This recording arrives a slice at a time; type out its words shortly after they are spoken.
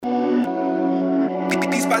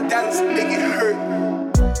Beats by Dallas, make it hurt.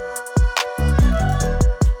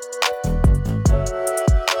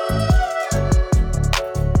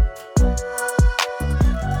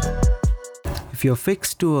 If you're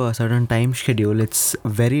fixed to a certain time schedule, it's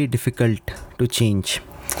very difficult to change.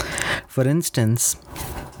 For instance,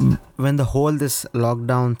 when the whole this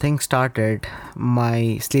lockdown thing started,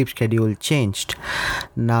 my sleep schedule changed.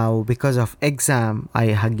 Now because of exam, I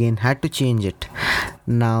again had to change it.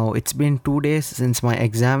 Now it's been 2 days since my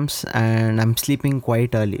exams and I'm sleeping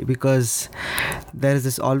quite early because there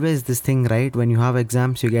is always this thing, right? When you have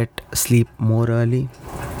exams, you get sleep more early.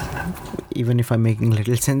 Even if I'm making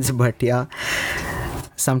little sense, but yeah,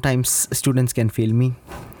 sometimes students can feel me.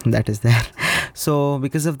 That is there. So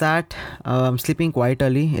because of that, I'm sleeping quite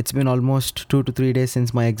early. It's been almost 2 to 3 days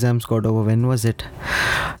since my exams got over. When was it?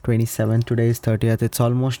 27. Today is 30th. It's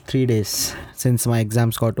almost 3 days since my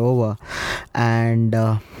exams got over, and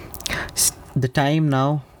the time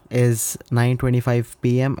now is 9:25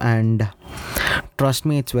 p.m. and trust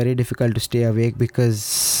me, it's very difficult to stay awake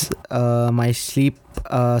because my sleep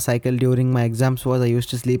cycle during my exams was I used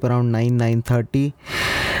to sleep around 9:30,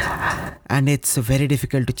 and it's very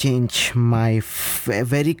difficult to change. My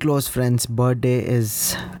very close friend's birthday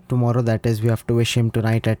is tomorrow. That is, we have to wish him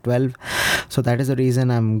tonight at 12. So that is the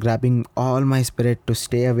reason I'm grabbing all my spirit to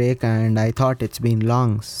stay awake, and I thought it's been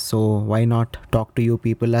long, so why not talk to you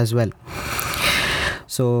people as well.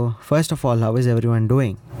 So first of all, how is everyone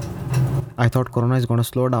doing? I thought Corona is going to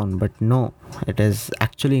slow down, but no, it is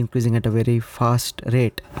actually increasing at a very fast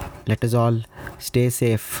rate. Let us all stay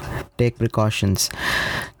safe, take precautions.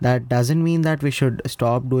 That doesn't mean that we should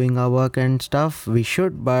stop doing our work and stuff. We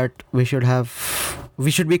should, but we should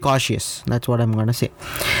be cautious. That's what I'm going to say.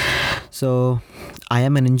 So I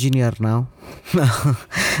am an engineer now.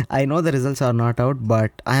 I know the results are not out,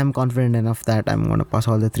 but I am confident enough that I'm going to pass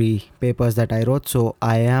all the 3 papers that I wrote. So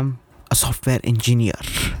I am a software engineer.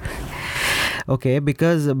 Okay,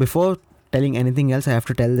 because before telling anything else, I have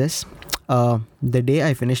to tell this. The day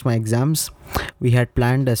I finished my exams, we had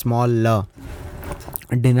planned a small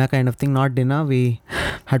dinner kind of thing. Not dinner, we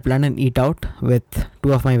had planned an eat out with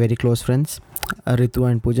 2 of my very close friends, Ritu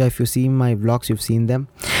and Pooja. If you see my vlogs, you've seen them.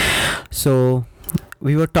 So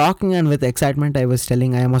we were talking, and with excitement I was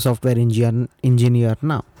telling I am a software engineer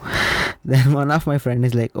now. Then one of my friend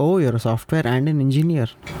is like, oh, you're a software and an engineer.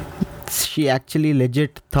 She actually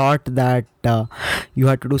legit thought that you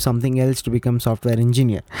had to do something else to become software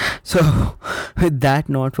engineer. So with that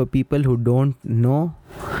note, for people who don't know,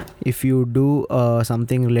 if you do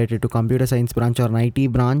something related to computer science branch or an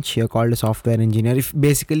IT branch, you're called a software engineer. If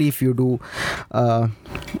you do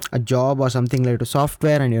a job or something related to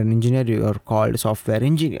software and you're an engineer, you're called software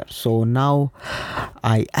engineer. So now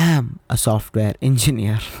I am a software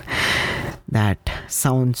engineer. That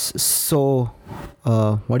sounds so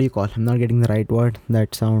what do you call? I'm not getting the right word.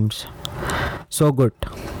 That sounds so good.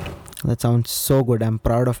 I'm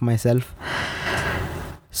proud of myself.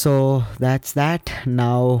 So that's that.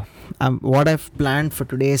 Now what I've planned for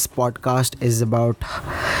today's podcast is about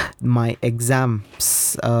my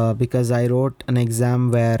exams, because I wrote an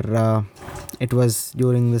exam where it was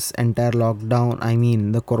during this entire lockdown. I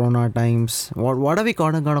mean the Corona times. What are we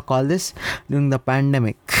gonna call this? During the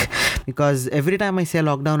pandemic. Because every time I say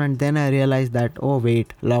lockdown, and then I realize that, oh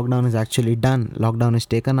wait, lockdown is actually done. Lockdown is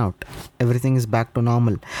taken out. Everything is back to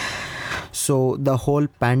normal. So the whole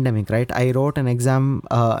pandemic, right? I wrote an exam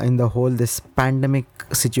in the whole this pandemic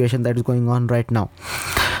situation that is going on right now.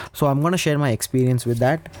 So I'm going to share my experience with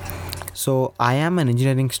that. So I am an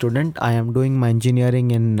engineering student. I am doing my engineering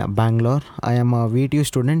in Bangalore. I am a VTU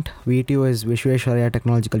student. VTU is Visvesvaraya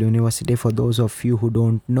Technological University, for those of you who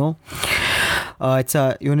don't know. It's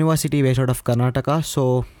a university based out of Karnataka.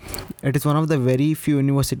 So it is one of the very few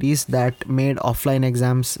universities that made offline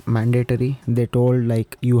exams mandatory. They told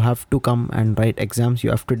like you have to come and write exams. You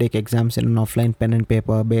have to take exams in an offline pen and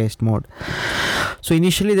paper based mode. So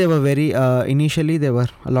initially there were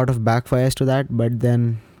a lot of backfires to that, but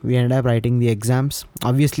then we ended up writing the exams.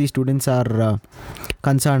 Obviously students are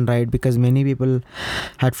concerned, right? Because many people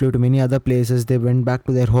had flew to many other places. They went back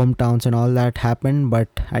to their hometowns and all that happened. But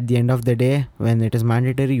at the end of the day, when it is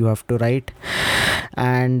mandatory, you have to write.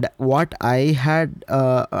 And what I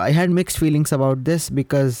had mixed feelings about this,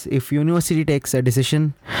 because if university takes a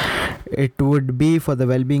decision, it would be for the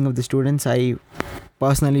well-being of the students. I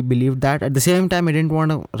personally believed that. At the same time, I didn't want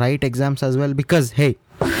to write exams as well, because hey,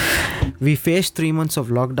 we faced 3 months of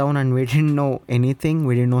lockdown and we didn't know anything.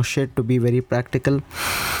 We didn't know shit, to be very practical.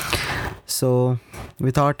 So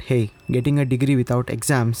we thought, hey, getting a degree without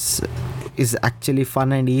exams is actually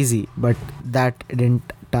fun and easy, but that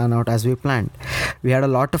didn't turn out as we planned. We had a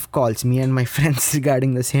lot of calls, me and my friends,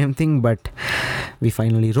 regarding the same thing, but we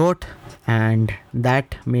finally wrote, and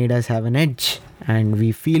that made us have an edge, and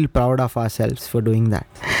we feel proud of ourselves for doing that.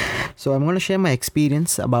 So I'm going to share my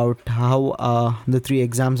experience about how the 3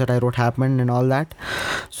 exams that I wrote happened and all that.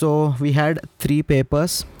 So we had 3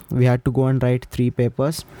 papers. We had to go and write 3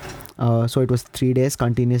 papers. So it was 3 days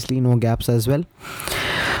continuously, no gaps as well.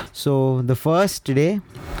 So the first day,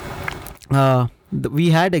 we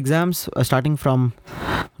had exams starting from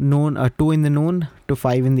noon, 2 in the noon to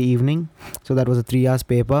 5 in the evening. So that was a 3 hours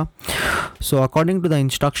paper. So according to the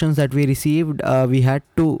instructions that we received, we had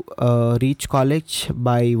to reach college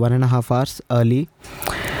by 1.5 hours early.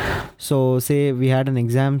 So say we had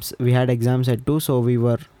exams at 2, so we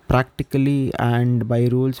were practically and by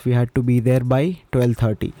rules we had to be there by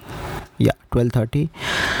 12:30. Yeah, 12:30.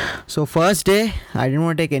 So first day, I didn't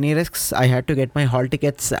want to take any risks. I had to get my hall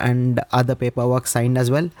tickets and other paperwork signed as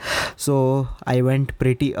well. So I went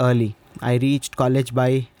pretty early. I reached college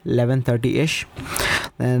by 11:30ish.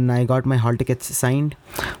 Then I got my hall tickets signed.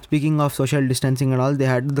 Speaking of social distancing and all,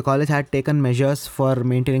 the college had taken measures for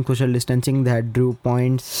maintaining social distancing. They had drew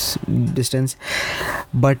points distance,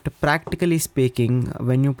 but practically speaking,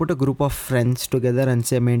 when you put a group of friends together and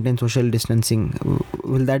say maintain social distancing,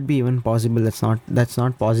 will that be even possible? That's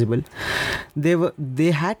not possible.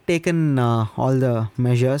 They had taken all the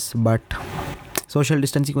measures, but social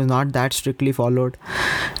distancing was not that strictly followed.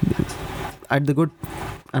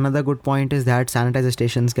 Another good point is that sanitizer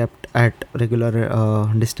stations kept at regular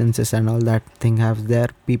distances and all that thing have there.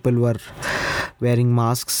 People were wearing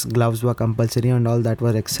masks, gloves were compulsory and all that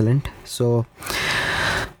were excellent. So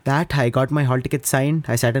that I got my hall ticket signed.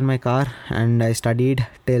 I sat in my car and I studied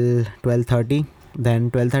till 12:30.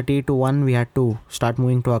 Then 12:30 to 1 we had to start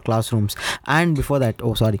moving to our classrooms. And before that,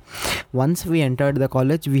 once we entered the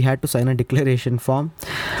college, we had to sign a declaration form.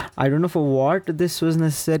 I don't know for what this was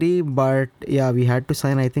necessary, but yeah, we had to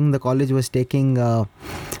sign. I think the college was taking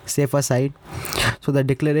safer side. So the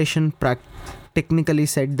declaration technically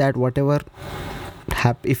said that whatever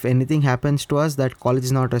if anything happens to us, that college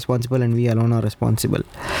is not responsible and we alone are responsible.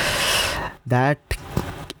 That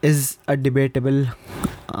is a debatable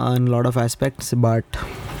on a lot of aspects, but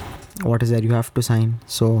what is there, you have to sign.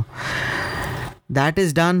 So that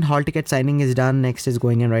is done. Hall ticket signing is done. Next is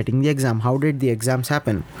going and writing the exam. How did the exams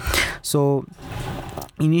happen? So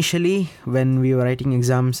initially, when we were writing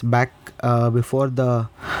exams back before the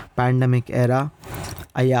pandemic era,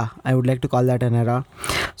 I would like to call that an era.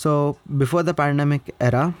 So before the pandemic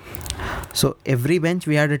era, so every bench,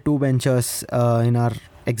 we had 2 benches in our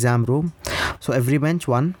exam room. So every bench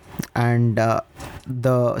one, and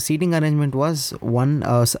the seating arrangement was one.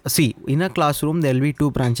 In a classroom there will be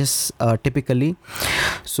 2 branches typically.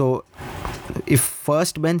 So if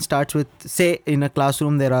first bench starts with, say in a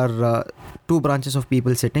classroom there are 2 branches of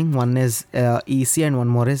people sitting. One is EC and one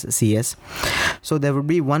more is CS. So there would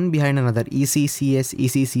be one behind another, EC, CS,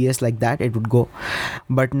 EC, CS, like that it would go.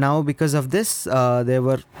 But now because of this, there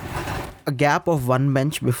were a gap of 1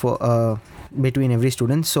 bench between every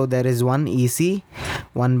student. So there is 1 EC,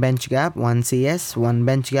 1 bench gap, 1 CS, 1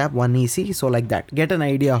 bench gap, 1 EC. So like that, get an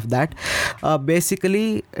idea of that.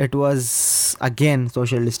 Basically it was again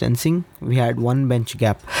social distancing. We had 1 bench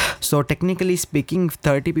gap. So technically speaking,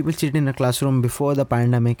 30 people sit in a classroom before the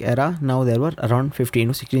pandemic era. Now there were around 15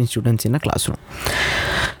 to 16 students in a classroom.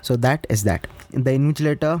 So that is that. The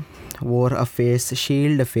invigilator wore a face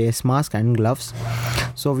shield, a face mask and gloves.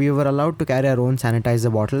 So we were allowed to carry our own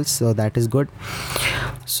sanitizer bottles, so that is good.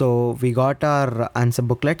 So we got our answer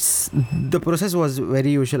booklets. The process was very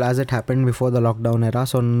usual as it happened before the lockdown era,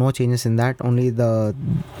 so no changes in that. Only the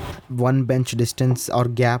 1 bench distance or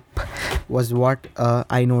gap was what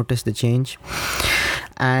I noticed the change.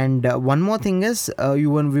 And one more thing is we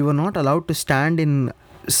were not allowed to stand in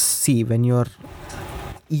when you're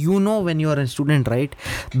when you're a student, right,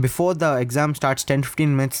 before the exam starts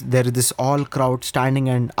 10-15 minutes, there is this all crowd standing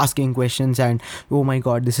and asking questions and oh my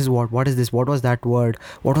god, this is what is this, what was that word,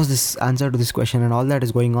 what was this answer to this question, and all that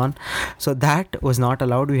is going on. So that was not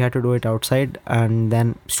allowed. We had to do it outside. And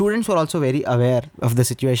then students were also very aware of the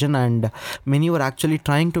situation, and many were actually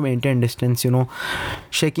trying to maintain distance.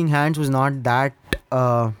 Shaking hands was not that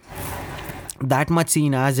much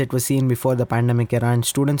seen as it was seen before the pandemic era, and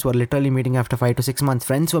students were literally meeting after 5 to 6 months.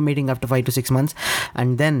 Friends were meeting after 5 to 6 months,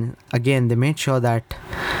 and then again they made sure that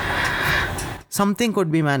something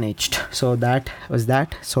could be managed. So that was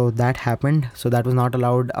that. So that happened. So that was not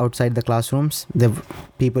allowed outside the classrooms. The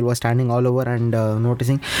people were standing all over and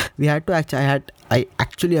noticing. We had to I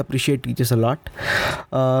actually appreciate teachers a lot.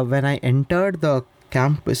 When I entered the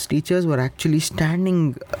campus, teachers were actually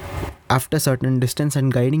standing after certain distance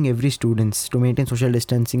and guiding every students to maintain social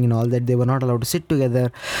distancing and all that. They were not allowed to sit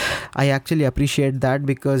together. I actually appreciate that,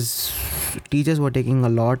 because teachers were taking a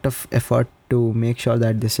lot of effort to make sure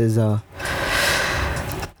that this is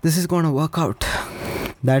going to work out.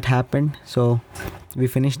 That happened. So we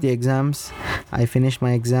finished the exams. I finished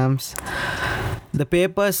my exams. The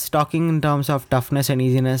papers, talking in terms of toughness and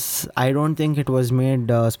easiness, I don't think it was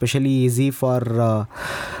made especially easy for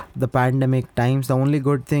the pandemic times. The only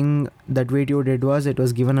good thing that VTU did was it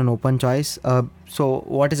was given an open choice. So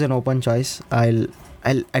what is an open choice? I'll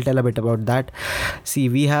tell a bit about that. See,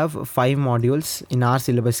 we have 5 modules in our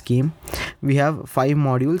syllabus scheme. We have 5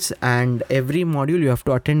 modules, and every module you have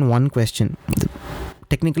to attend one question.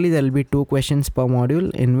 Technically, there will be 2 questions per module,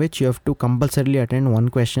 in which you have to compulsorily attend one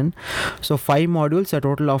question. So 5 modules, a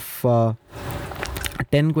total of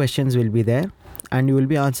 10 questions will be there, and you will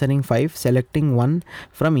be answering 5, selecting one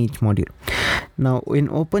from each module. Now, in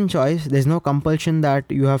open choice, there's no compulsion that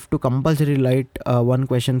you have to compulsorily write one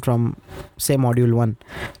question from, say, module 1.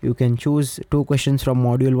 You can choose 2 questions from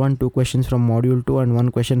module 1, 2 questions from module 2, and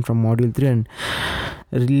 1 question from module 3, and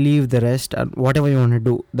leave the rest, and whatever you want to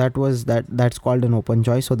do. That's called an open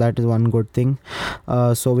choice. So that is one good thing.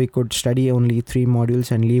 So we could study only 3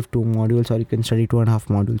 modules and leave 2 modules, or you can study 2.5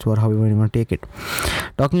 modules, or however you want to take it.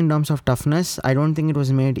 Talking in terms of toughness, I don't think it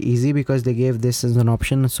was made easy, because they gave this as an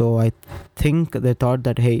option. So I think they thought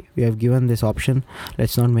that, hey, we have given this option,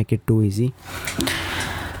 let's not make it too easy.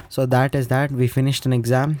 So that is that. We finished an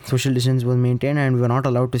exam, social distance was maintained, and we were not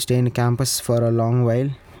allowed to stay in campus for a long while.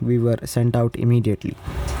 We were sent out immediately.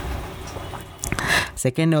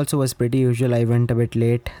 Second also was pretty usual. I went a bit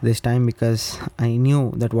late this time because I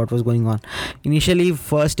knew that what was going on. Initially,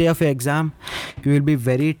 first day of your exam, you will be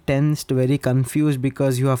very tensed, very confused,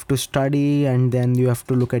 because you have to study, and then you have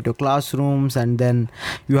to look at your classrooms, and then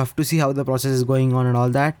you have to see how the process is going on and all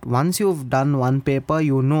that. Once you've done one paper,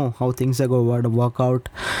 you know how things are going to work out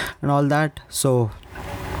and all that. So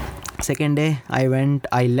second day, I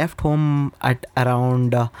left home at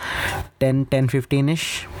around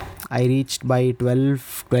 10:15ish. I reached by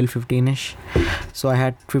 12:15ish. So I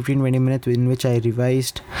had 15-20 minutes in which I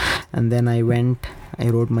revised, and then I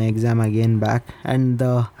wrote my exam again back. And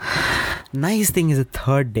the nice thing is the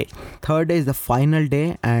third day is the final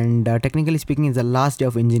day, and technically speaking it's the last day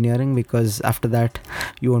of engineering, because after that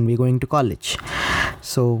you won't be going to college.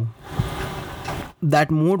 So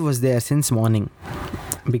that mood was there since morning,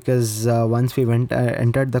 because once we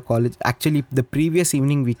entered the college, actually the previous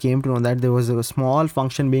evening we came to know that there was a small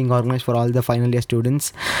function being organized for all the final year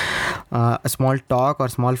students, a small talk or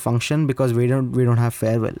small function, because we don't have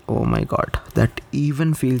farewell. Oh my god, that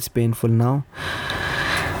even feels painful now.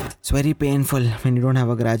 It's very painful when you don't have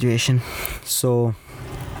a graduation. So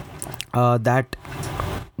that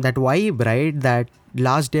vibe, right, that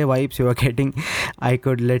last day vibes you were getting, I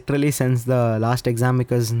could literally sense the last exam,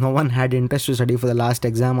 because no one had interest to study for the last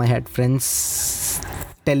exam. I had friends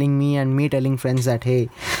telling me, and me telling friends that, hey,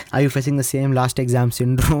 are you facing the same last exam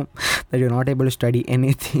syndrome that you're not able to study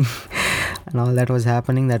anything? And all that was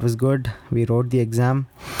happening. That was good. We wrote the exam.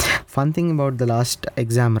 Fun thing about the last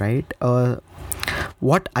exam, right?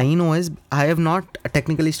 What I know is, I have not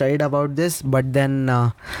technically studied about this, but then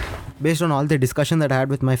based on all the discussion that I had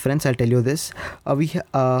with my friends, I'll tell you this. We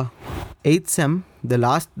 8th sem,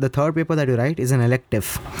 the third paper that you write is an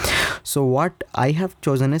elective. So what I have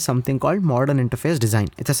chosen is something called Modern Interface Design.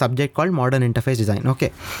 It's a subject called Modern Interface Design.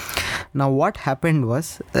 Okay. Now what happened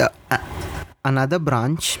was, another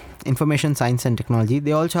branch, Information Science and Technology,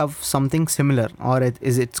 they also have something similar, or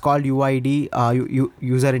it's called UID,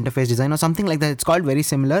 User Interface Design, or something like that. It's called very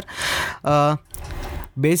similar.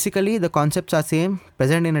 Basically the concepts are same,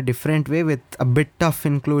 present in a different way, with a bit of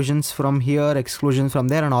inclusions from here, exclusions from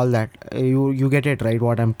there, and all that. You get it, right,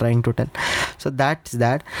 what I'm trying to tell. So that's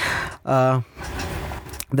that.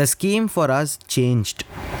 The scheme for us changed.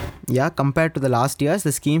 Yeah, compared to the last years,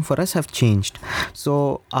 the scheme for us have changed.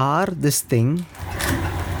 So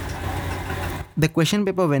the question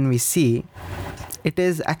paper, when we see, it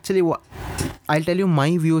is actually what I'll tell you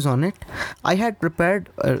my views on it. I had prepared,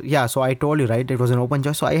 so I told you, right, it was an open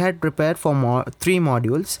choice. So I had prepared for 3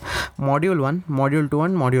 modules, module 1, module 2,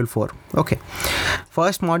 and module 4. Okay.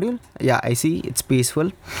 First module, I see it's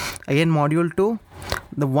peaceful. Again, module 2,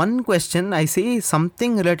 the one question I see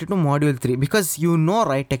something related to module 3, because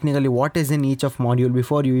right, technically what is in each of module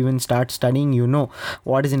before you even start studying.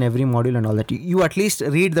 What is in every module and all that. You at least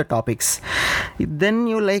read the topics. Then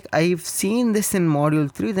you like, I've seen this in module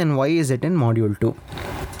 3, then why is it in module 2?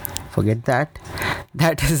 Forget that.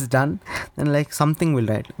 That is done. Then like something will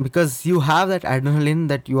write, because you have that adrenaline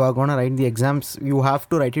that you are gonna write the exams. You have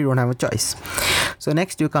to write it. You don't have a choice. So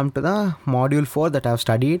next you come to the module 4 that I've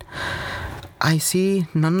studied. I see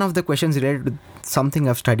none of the questions related to something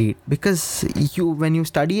I've studied, because when you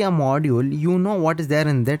study a module, you know what is there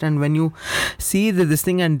in that, and when you see this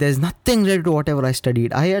thing and there's nothing related to whatever I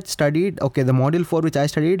studied. I had studied, okay, the module 4 which I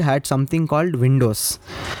studied had something called Windows.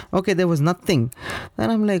 Okay, there was nothing.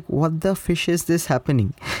 Then I'm like, what the fish is this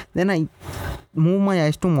happening? Then I move my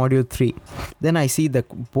eyes to module 3. Then I see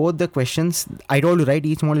both the questions. I told you, right,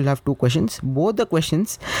 each module will have 2 questions. Both the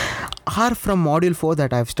questions are from module 4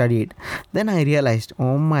 that I've studied. Then I realized,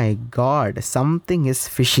 oh my god, something is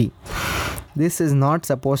fishy. This is not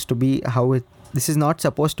supposed to be this is not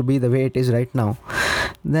supposed to be the way it is right now.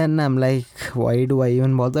 Then I'm like, why do I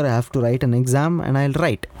even bother? I have to write an exam, and I'll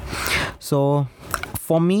write. So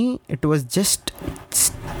for me, it was just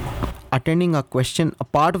attending a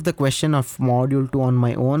part of the question of module 2 on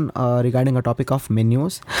my own regarding a topic of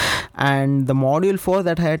menus, and the module 4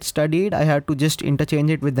 that I had studied, I had to just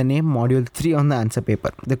interchange it with the name module 3 on the answer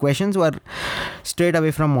paper. The questions were straight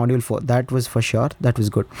away from module 4, that was for sure. That was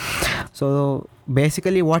good. So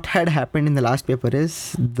basically what had happened in the last paper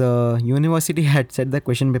is the university had set the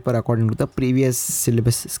question paper according to the previous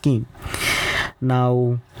syllabus scheme.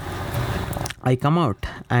 Now I come out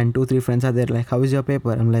and 2-3 friends are there like, how is your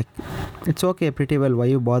paper? I'm like, it's okay, pretty well. Why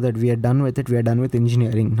you bothered? We are done with it. We are done with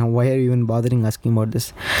engineering. Now why are you even bothering asking about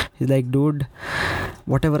this? He's like, dude,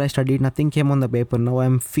 whatever I studied, nothing came on the paper. Now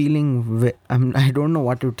I'm feeling, I don't know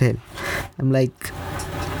what to tell. I'm like,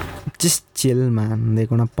 just chill, man. They're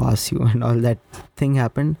gonna pass you. And all that thing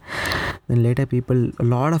happened. Then later a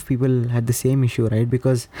lot of people had the same issue, right?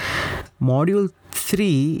 Because module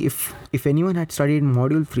 3, if anyone had studied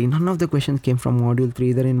module 3, none of the questions came from module 3,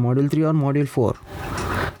 either in module 3 or module 4.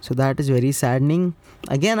 So that is very saddening.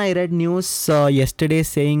 Again, I read news yesterday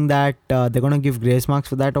saying that they're gonna give grace marks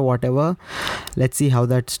for that or whatever. Let's see how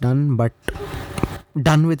that's done. But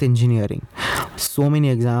done with engineering. So many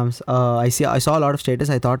exams. I saw a lot of status.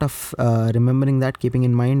 I thought of remembering that, keeping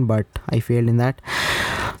in mind, but I failed in that.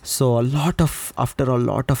 So after a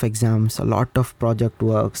lot of exams, a lot of project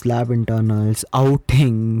works, lab internals,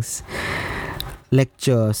 outings,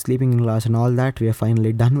 lectures, sleeping in class and all that, we are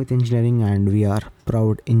finally done with engineering and we are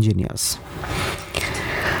proud engineers.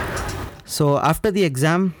 So after the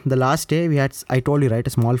exam, the last day, I told you, right, a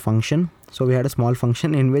small function. So we had a small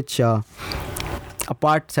function in which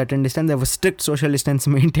apart certain distance, there was strict social distance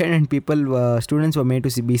maintained, and students were made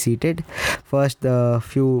to be seated. First, the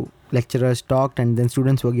few lecturers talked, and then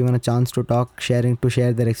students were given a chance to talk, share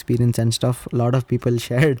their experience and stuff. A lot of people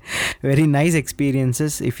shared very nice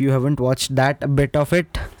experiences. If you haven't watched that, a bit of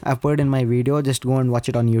it I've put in my video, just go and watch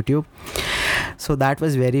it on YouTube. So that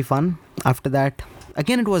was very fun. After that,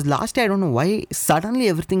 again, it was last day. I don't know why suddenly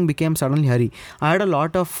everything became suddenly hurry. I had a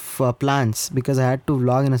lot of plans because I had to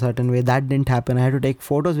vlog in a certain way. That didn't happen. I had to take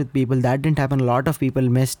photos with people. That didn't happen. A lot of people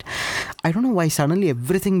missed. I don't know why suddenly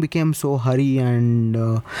everything became so hurry,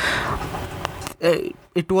 and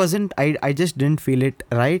it wasn't. I just didn't feel it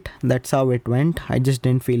right. That's how it went. I just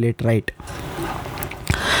didn't feel it right.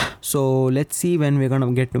 So let's see when we're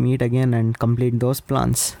gonna get to meet again and complete those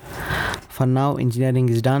plans. For now, engineering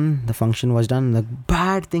is done. The function was done. The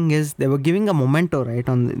bad thing is they were giving a memento, right?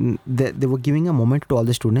 They were giving a memento to all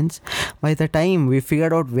the students. By the time we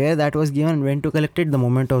figured out where that was given and when to collect it, the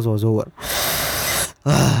mementos was over.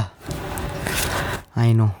 I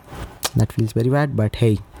know that feels very bad, but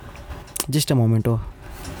hey, just a memento.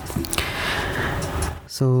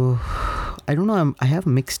 So I don't know, I have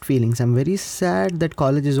mixed feelings. I'm very sad that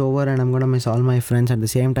college is over and I'm gonna miss all my friends. At the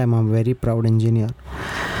same time, I'm a very proud engineer.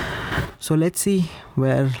 So let's see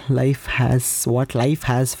what life has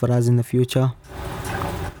for us in the future.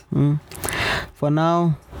 For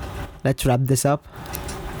now, let's wrap this up.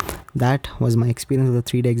 That was my experience of the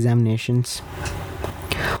 3-day examinations.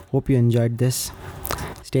 Hope you enjoyed this.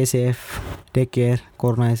 Stay safe. Take care.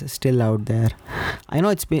 Corona is still out there. I know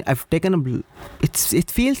it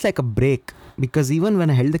feels like a break, because even when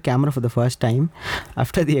I held the camera for the first time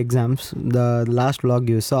after the exams, the last vlog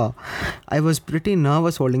you saw, I was pretty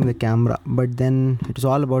nervous holding the camera, but then it was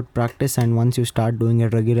all about practice, and once you start doing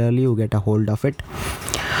it regularly, you get a hold of it.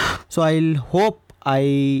 So I'm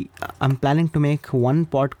planning to make one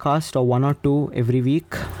podcast or 1 or 2 every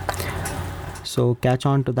week, so catch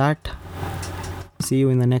on to that. See you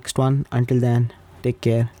in the next one. Until then, take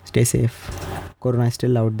care, stay safe. Corona is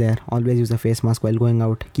still out there. Always use a face mask while going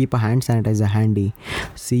out. Keep a hand sanitizer handy.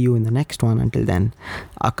 See you in the next one. Until then,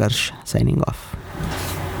 Akarsh signing off.